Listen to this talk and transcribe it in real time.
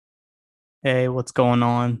Hey, what's going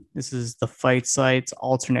on? This is the Fight Sites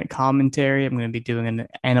alternate commentary. I'm going to be doing an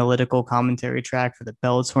analytical commentary track for the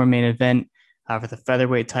Bellator main event. For the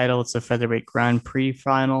featherweight title, it's the featherweight Grand Prix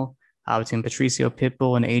final between Patricio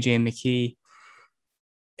Pitbull and AJ McKee.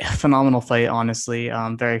 Phenomenal fight, honestly.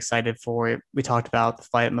 I'm very excited for it. We talked about the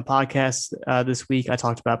fight on the podcast this week. I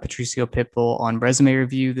talked about Patricio Pitbull on Resume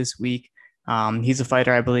Review this week. He's a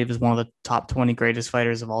fighter I believe is one of the top 20 greatest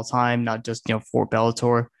fighters of all time, not just for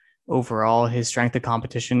Bellator. Overall, his strength of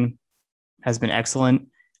competition has been excellent.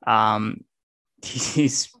 Um,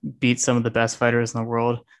 he's beat some of the best fighters in the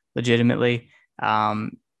world legitimately,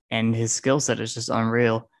 um, and his skill set is just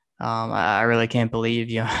unreal. I really can't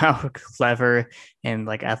believe how clever and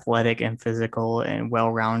like athletic and physical and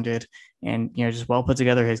well-rounded and just well put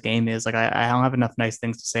together his game is. Like I don't have enough nice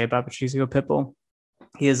things to say about Patricio Pitbull.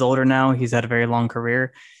 He is older now. He's had a very long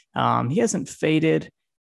career. He hasn't faded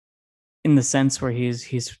in the sense where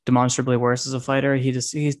he's demonstrably worse as a fighter.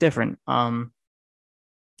 He's different.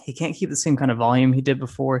 He can't keep the same kind of volume he did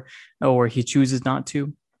before, or he chooses not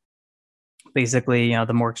to. Basically,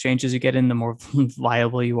 the more exchanges you get in, the more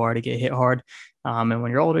viable you are to get hit hard. And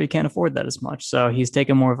when you're older, you can't afford that as much. So he's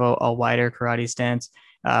taken more of a wider karate stance,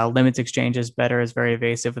 limits exchanges better, is very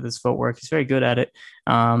evasive with his footwork. He's very good at it.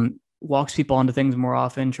 Walks people onto things more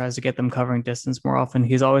often, tries to get them covering distance more often.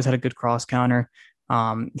 He's always had a good cross counter.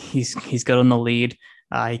 He's good on the lead.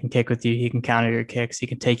 He can kick with you. He can counter your kicks. He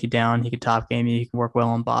can take you down. He can top game you. He can work well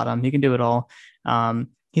on bottom. He can do it all.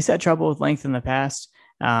 He's had trouble with length in the past.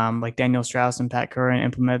 Like Daniel Strauss and Pat Curran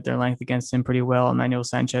implemented their length against him pretty well. Emmanuel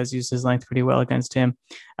Sanchez used his length pretty well against him.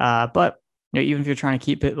 But even if you're trying to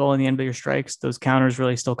keep Pitbull in the end of your strikes, those counters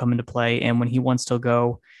really still come into play. And when he wants to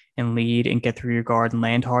go and lead and get through your guard and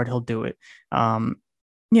land hard, he'll do it.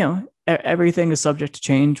 Everything is subject to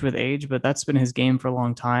change with age, but that's been his game for a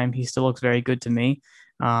long time. He still looks very good to me,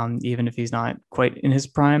 even if he's not quite in his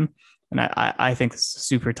prime. And I think this is a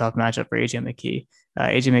super tough matchup for AJ McKee.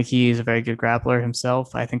 AJ McKee is a very good grappler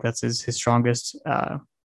himself. I think that's his strongest, the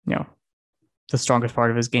strongest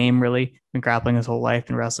part of his game, really. Been grappling his whole life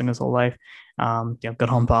and wrestling his whole life. Good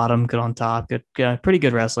on bottom, good on top, pretty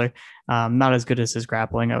good wrestler. Not as good as his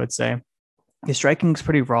grappling, I would say. His striking is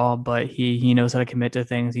pretty raw, but he knows how to commit to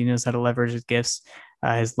things. He knows how to leverage his gifts,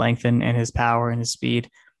 his length and his power and his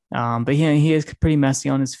speed. But he is pretty messy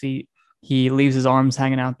on his feet. He leaves his arms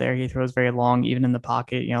hanging out there. He throws very long, even in the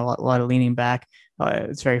pocket. A lot of leaning back.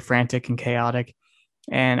 It's very frantic and chaotic.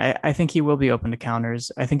 And I think he will be open to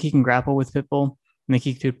counters. I think he can grapple with Pitbull. I think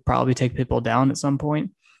he could probably take Pitbull down at some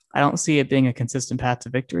point. I don't see it being a consistent path to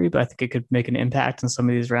victory, but I think it could make an impact in some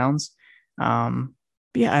of these rounds.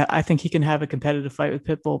 But yeah, I think he can have a competitive fight with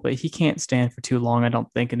Pitbull, but he can't stand for too long, I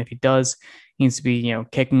don't think. And if he does, he needs to be,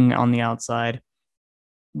 kicking on the outside,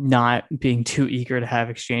 not being too eager to have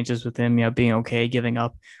exchanges with him, being okay giving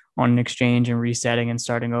up on an exchange and resetting and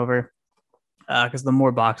starting over. Because the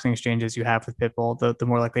more boxing exchanges you have with Pitbull, the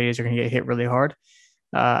more likely it is you're going to get hit really hard.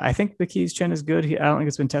 I think McKee's chin is good. I don't think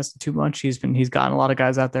it's been tested too much. He's gotten a lot of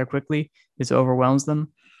guys out there quickly. It overwhelms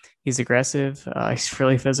them. He's aggressive. He's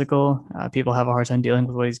really physical. People have a hard time dealing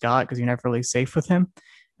with what he's got because you're never really safe with him.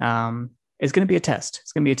 It's going to be a test.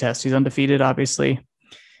 It's going to be a test. He's undefeated, obviously,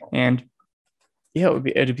 and yeah,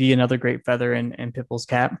 it'd be another great feather in Pitbull's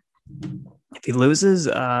cap. If he loses,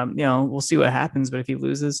 we'll see what happens. But if he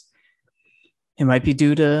loses, it might be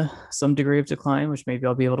due to some degree of decline, which maybe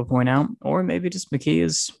I'll be able to point out, or maybe just McKee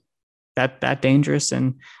is that dangerous,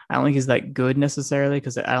 and I don't think he's that good necessarily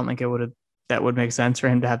because I don't think that would make sense for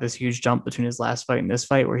him to have this huge jump between his last fight and this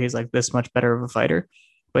fight where he's like this much better of a fighter.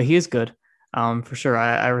 But he is good, for sure.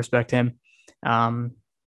 I respect him.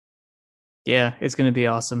 Yeah, it's going to be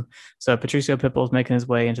awesome. So Patricio Pitbull is making his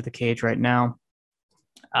way into the cage right now.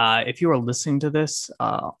 If you are listening to this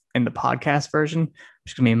in the podcast version, which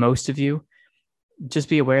is going to be most of you, just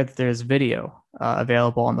be aware that there's video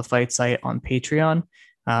available on the fight site on Patreon.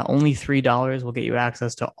 Only $3 will get you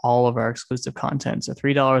access to all of our exclusive content. So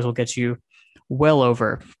 $3 will get you well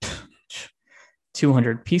over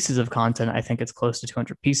 200 pieces of content. I think it's close to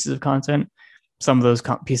 200 pieces of content. Some of those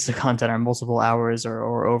pieces of content are multiple hours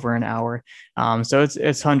or over an hour. So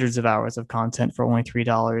it's hundreds of hours of content for only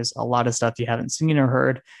 $3. A lot of stuff you haven't seen or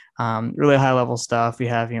heard. Really high level stuff. We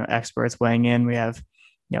have experts weighing in. We have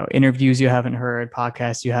interviews you haven't heard,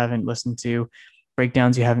 podcasts you haven't listened to,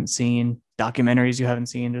 breakdowns you haven't seen, documentaries you haven't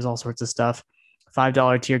seen. There's all sorts of stuff.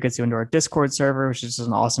 $5 tier gets you into our Discord server, which is just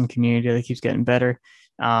an awesome community that keeps getting better.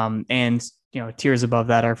 And tiers above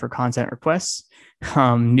that are for content requests.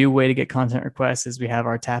 New way to get content requests is we have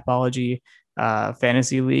our Tapology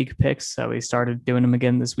fantasy league picks. So we started doing them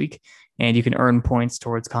again this week, and you can earn points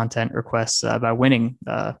towards content requests by winning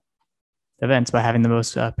events by having the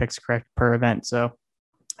most picks correct per event. So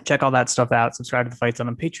check all that stuff out. Subscribe to the Fight Zone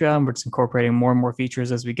on Patreon. We're just incorporating more and more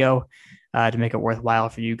features as we go to make it worthwhile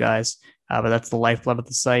for you guys. But that's the lifeblood of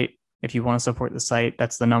the site. If you want to support the site,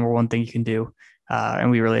 that's the number one thing you can do. And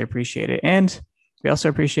we really appreciate it. And we also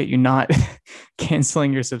appreciate you not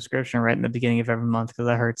canceling your subscription right in the beginning of every month, because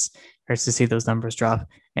that hurts to see those numbers drop.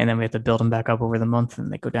 And then we have to build them back up over the month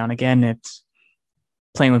and they go down again. It's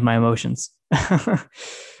playing with my emotions.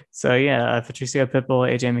 So yeah, Patricio,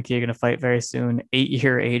 Pitbull, AJ McKee are going to fight very soon.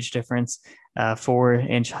 8-year age difference,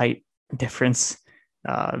 4-inch height difference,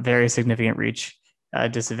 very significant reach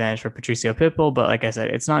disadvantage for Patricio Pitbull. But like I said,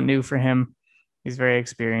 it's not new for him. He's very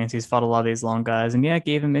experienced. He's fought a lot of these long guys, and yeah, it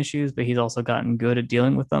gave him issues, but he's also gotten good at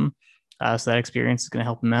dealing with them. So that experience is going to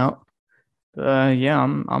help him out. Yeah,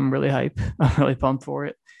 I'm really hype. I'm really pumped for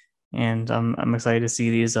it, and I'm excited to see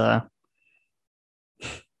these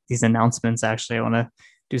announcements. Actually, I want to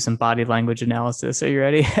do some body language analysis. Are you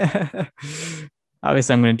ready?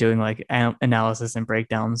 Obviously, I'm going to be doing like analysis and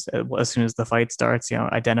breakdowns as soon as the fight starts.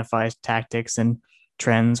 Identify tactics and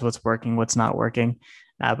trends, what's working, what's not working.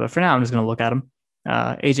 But for now, I'm just going to look at them.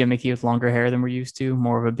 AJ McKee with longer hair than we're used to,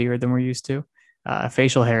 more of a beard than we're used to.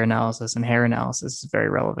 Facial hair analysis and hair analysis is very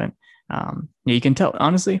relevant. You can tell,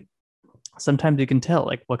 honestly, sometimes you can tell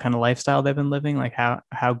like what kind of lifestyle they've been living, like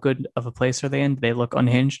how good of a place are they in? Do they look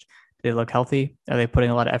unhinged? Do they look healthy? Are they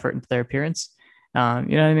putting a lot of effort into their appearance? You know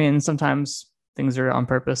what I mean? Sometimes things are on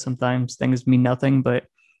purpose. Sometimes things mean nothing, but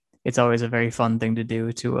it's always a very fun thing to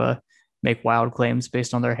do to make wild claims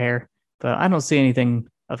based on their hair. But I don't see anything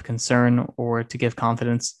of concern or to give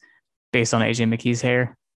confidence based on AJ McKee's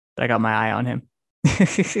hair. But I got my eye on him.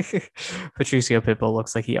 Patricio Pitbull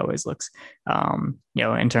looks like he always looks.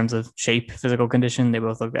 In terms of shape, physical condition, they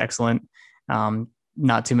both look excellent.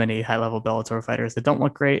 Not too many high-level Bellator fighters that don't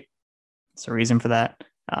look great. There's a reason for that.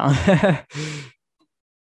 The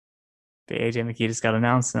AJ McKee just got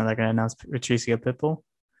announced. Now they're going to announce Patricio Pitbull.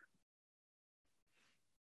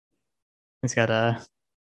 He's got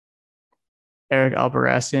Eric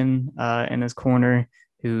Albarracin in his corner,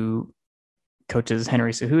 who coaches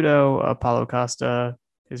Henry Cejudo, Paulo Costa,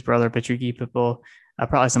 his brother Patricky Pitbull,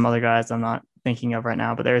 probably some other guys I'm not thinking of right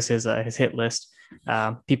now, but there's his hit list.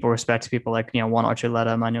 People respect people like Juan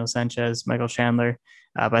Archuleta, Manuel Sanchez, Michael Chandler,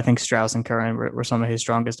 but I think Strauss and Curran were some of his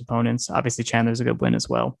strongest opponents. Obviously, Chandler's a good win as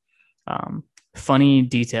well. Funny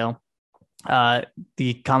detail.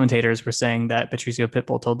 The commentators were saying that Patricio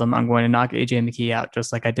Pitbull told them, "I'm going to knock AJ McKee out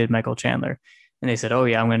just like I did Michael Chandler." And they said, "Oh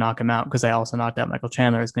yeah, I'm going to knock him out because I also knocked out Michael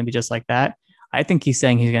Chandler. It's going to be just like that." I think he's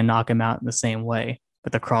saying he's going to knock him out in the same way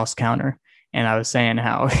with a cross counter. And I was saying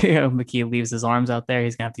how McKee leaves his arms out there.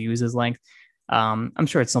 He's going to have to use his length. I'm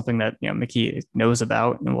sure it's something that McKee knows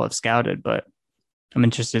about and will have scouted, but I'm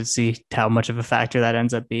interested to see how much of a factor that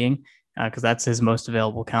ends up being, because that's his most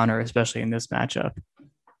available counter, especially in this matchup.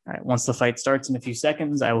 All right, once the fight starts in a few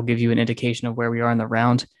seconds, I will give you an indication of where we are in the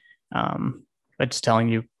round, but just telling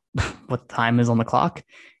you what time is on the clock.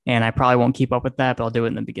 And I probably won't keep up with that, but I'll do it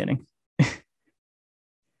in the beginning.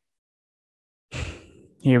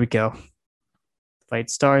 Here we go.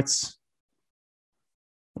 Fight starts.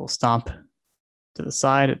 We'll stomp to the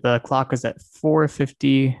side. The clock is at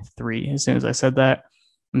 4:53. As soon as I said that,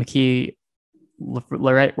 McKee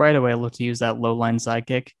right away looked to use that low line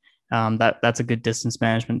sidekick. That's a good distance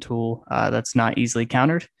management tool that's not easily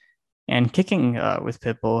countered. And kicking with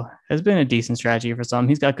Pitbull has been a decent strategy for some.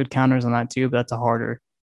 He's got good counters on that too, but that's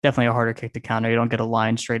definitely a harder kick to counter. You don't get a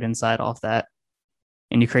line straight inside off that.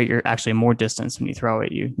 And you create your actually more distance when you throw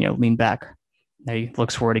it. You lean back. Now he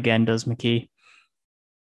looks for it again, does McKee.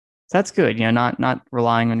 That's good. Not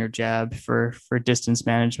relying on your jab for distance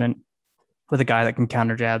management with a guy that can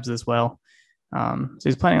counter jabs as well. So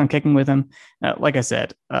he's planning on kicking with him. Like I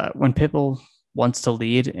said, when Pitbull wants to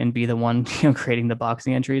lead and be the one creating the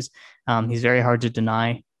boxing entries, he's very hard to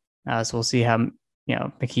deny. So we'll see how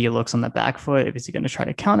McKee looks on the back foot. If he's going to try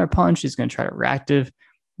to counter punch, he's going to try to reactive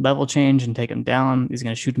level change and take him down. He's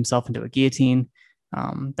going to shoot himself into a guillotine.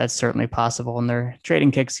 That's certainly possible. And they're trading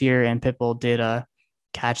kicks here, and Pitbull did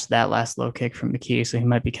catch that last low kick from McKee, so he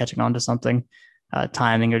might be catching on to something,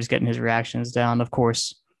 timing or just getting his reactions down. Of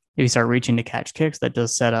course, if you start reaching to catch kicks, that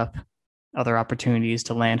does set up other opportunities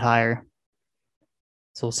to land higher.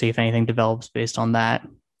 So we'll see if anything develops based on that.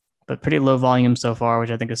 But pretty low volume so far,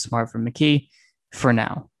 which I think is smart for McKee for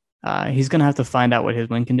now. He's going to have to find out what his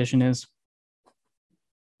win condition is,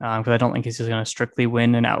 because I don't think he's just going to strictly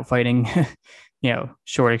win an outfighting,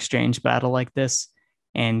 short exchange battle like this.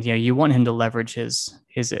 And you want him to leverage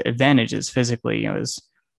his advantages physically. Is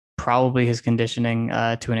probably his conditioning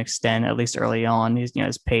to an extent, at least early on.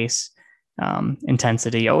 His pace,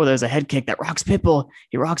 intensity. Oh, there's a head kick that rocks Pitbull.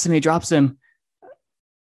 He rocks him. He drops him.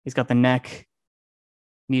 He's got the neck,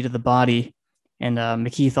 knee to the body. And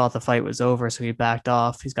McKee thought the fight was over, so he backed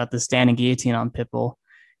off. He's got the standing guillotine on Pitbull.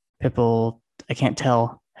 Pitbull, I can't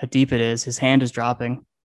tell how deep it is. His hand is dropping.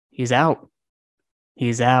 He's out.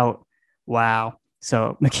 He's out. Wow.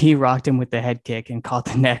 So McKee rocked him with the head kick and caught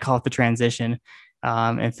the neck off the transition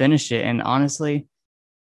and finished it. And honestly,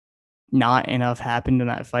 not enough happened in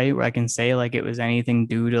that fight where I can say like it was anything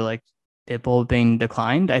due to like Pitbull being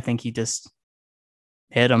declined. I think he just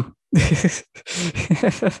hit him.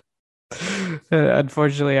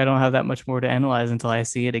 Unfortunately, I don't have that much more to analyze until I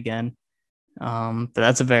see it again. But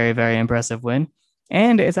that's a very, very impressive win.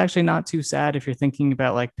 And it's actually not too sad if you're thinking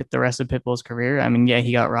about like the rest of Pitbull's career. I mean, yeah,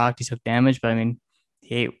 he got rocked, he took damage, but I mean,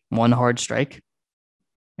 he ate one hard strike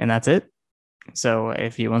and that's it. So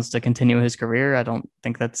if he wants to continue his career, I don't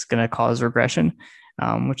think that's going to cause regression,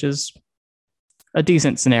 which is a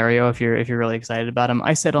decent scenario if you're really excited about him.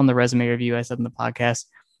 I said on the resume review, I said in the podcast,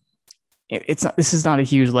 it's not, this is not a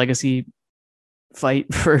huge legacy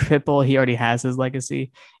fight for Pitbull. He already has his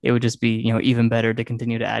legacy. It would just be, even better to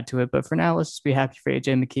continue to add to it. But for now, let's just be happy for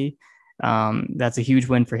AJ McKee. That's a huge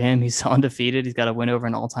win for him. He's undefeated. He's got a win over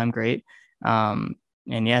an all-time great.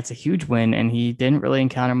 And yeah, it's a huge win. And he didn't really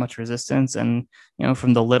encounter much resistance. And,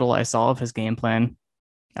 from the little I saw of his game plan,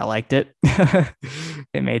 I liked it.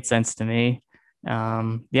 It made sense to me.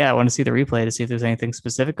 Yeah, I want to see the replay to see if there's anything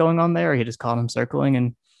specific going on there. Or he just caught him circling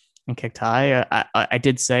and kicked high. I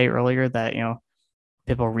did say earlier that,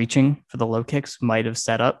 Pitbull reaching for the low kicks might have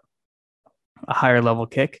set up a higher level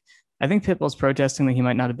kick. I think Pitbull's protesting that he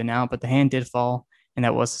might not have been out, but the hand did fall, and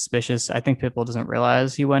that was suspicious. I think Pitbull doesn't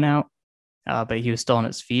realize he went out, but he was still on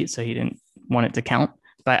his feet, so he didn't want it to count.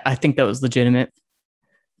 But I think that was legitimate.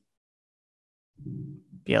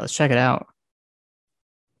 Yeah, let's check it out.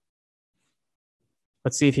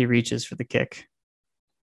 Let's see if he reaches for the kick.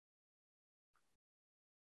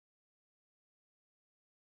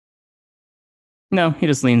 No, he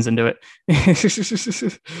just leans into it. He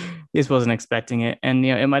just wasn't expecting it. And,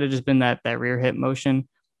 it might have just been that rear hip motion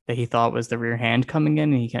that he thought was the rear hand coming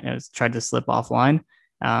in, and he kind of tried to slip offline.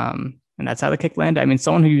 And that's how the kick landed. I mean,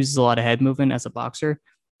 someone who uses a lot of head movement as a boxer,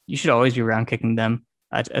 you should always be round kicking them,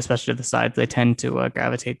 especially to the sides they tend to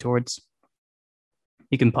gravitate towards.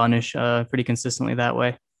 You can punish pretty consistently that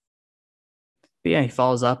way. But yeah, he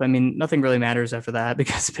follows up. I mean, nothing really matters after that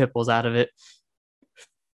because Pitbull's out of it.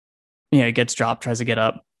 He gets dropped, tries to get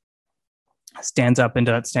up, stands up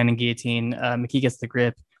into that standing guillotine. McKee gets the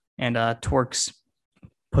grip and Torques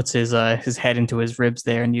puts his head into his ribs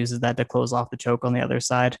there and uses that to close off the choke on the other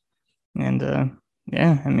side. And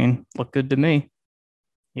yeah, I mean, looked good to me.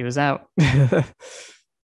 He was out.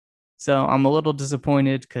 So I'm a little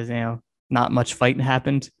disappointed because, not much fight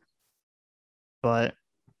happened. But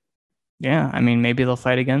yeah, I mean, maybe they'll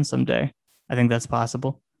fight again someday. I think that's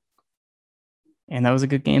possible. And that was a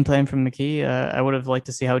good game plan from McKee. I would have liked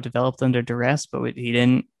to see how it developed under duress, but he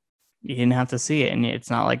didn't have to see it. And it's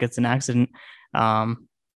not like it's an accident.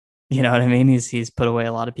 You know what I mean? He's put away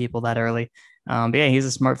a lot of people that early. But yeah, he's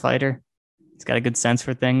a smart fighter. He's got a good sense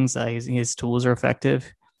for things. His tools are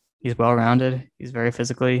effective. He's well-rounded. He's very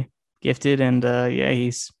physically gifted. And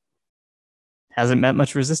yeah, hasn't met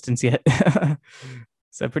much resistance yet.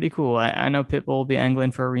 So pretty cool. I know Pitbull will be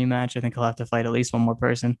angling for a rematch. I think he'll have to fight at least one more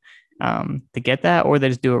person to get that, or they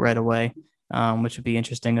just do it right away, which would be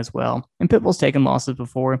interesting as well. And Pitbull's taken losses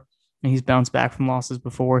before, and he's bounced back from losses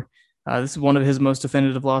before. This is one of his most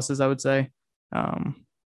definitive losses, I would say. I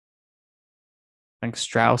think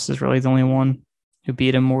Strauss is really the only one who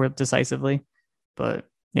beat him more decisively. But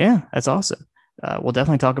yeah, that's awesome. We'll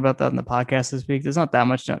definitely talk about that in the podcast this week. There's not that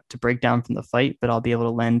much to break down from the fight, but I'll be able to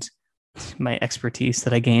lend my expertise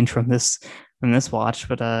that I gained from this watch.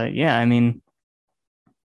 But yeah, I mean,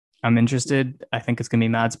 I'm interested. I think it's gonna be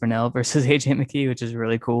Mads Burnell versus AJ McKee, which is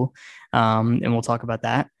really cool. And we'll talk about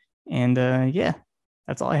that. And yeah,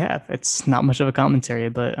 that's all I have. It's not much of a commentary,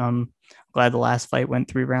 but glad the last fight went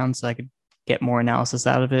 3 rounds so I could get more analysis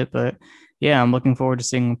out of it. But yeah, I'm looking forward to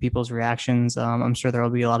seeing people's reactions. I'm sure there will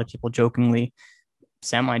be a lot of people jokingly,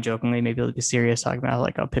 semi-jokingly, maybe it'll be serious, talking about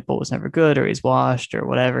like, oh, Pitbull was never good or he's washed or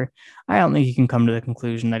whatever. I don't think he can come to the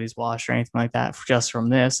conclusion that he's washed or anything like that just from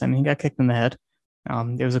this. I mean, he got kicked in the head.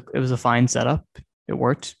 It was a fine setup. It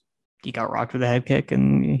worked. He got rocked with a head kick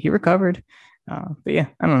and he recovered. But yeah,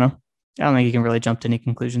 I don't know. I don't think you can really jump to any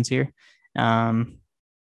conclusions here. But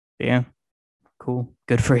yeah, cool.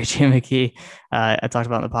 Good for AJ McKee. I talked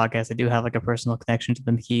about in the podcast, I do have like a personal connection to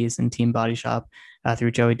the McKees and Team Body Shop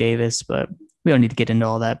through Joey Davis, but we don't need to get into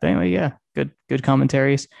all that. But anyway, yeah, good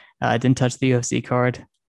commentaries. I didn't touch the UFC card.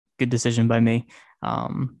 good decision by me.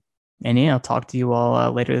 Um, and yeah, I'll talk to you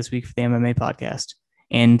all later this week for the MMA podcast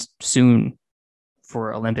and soon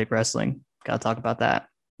for Olympic wrestling. Got to talk about that.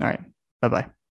 All right. Bye bye.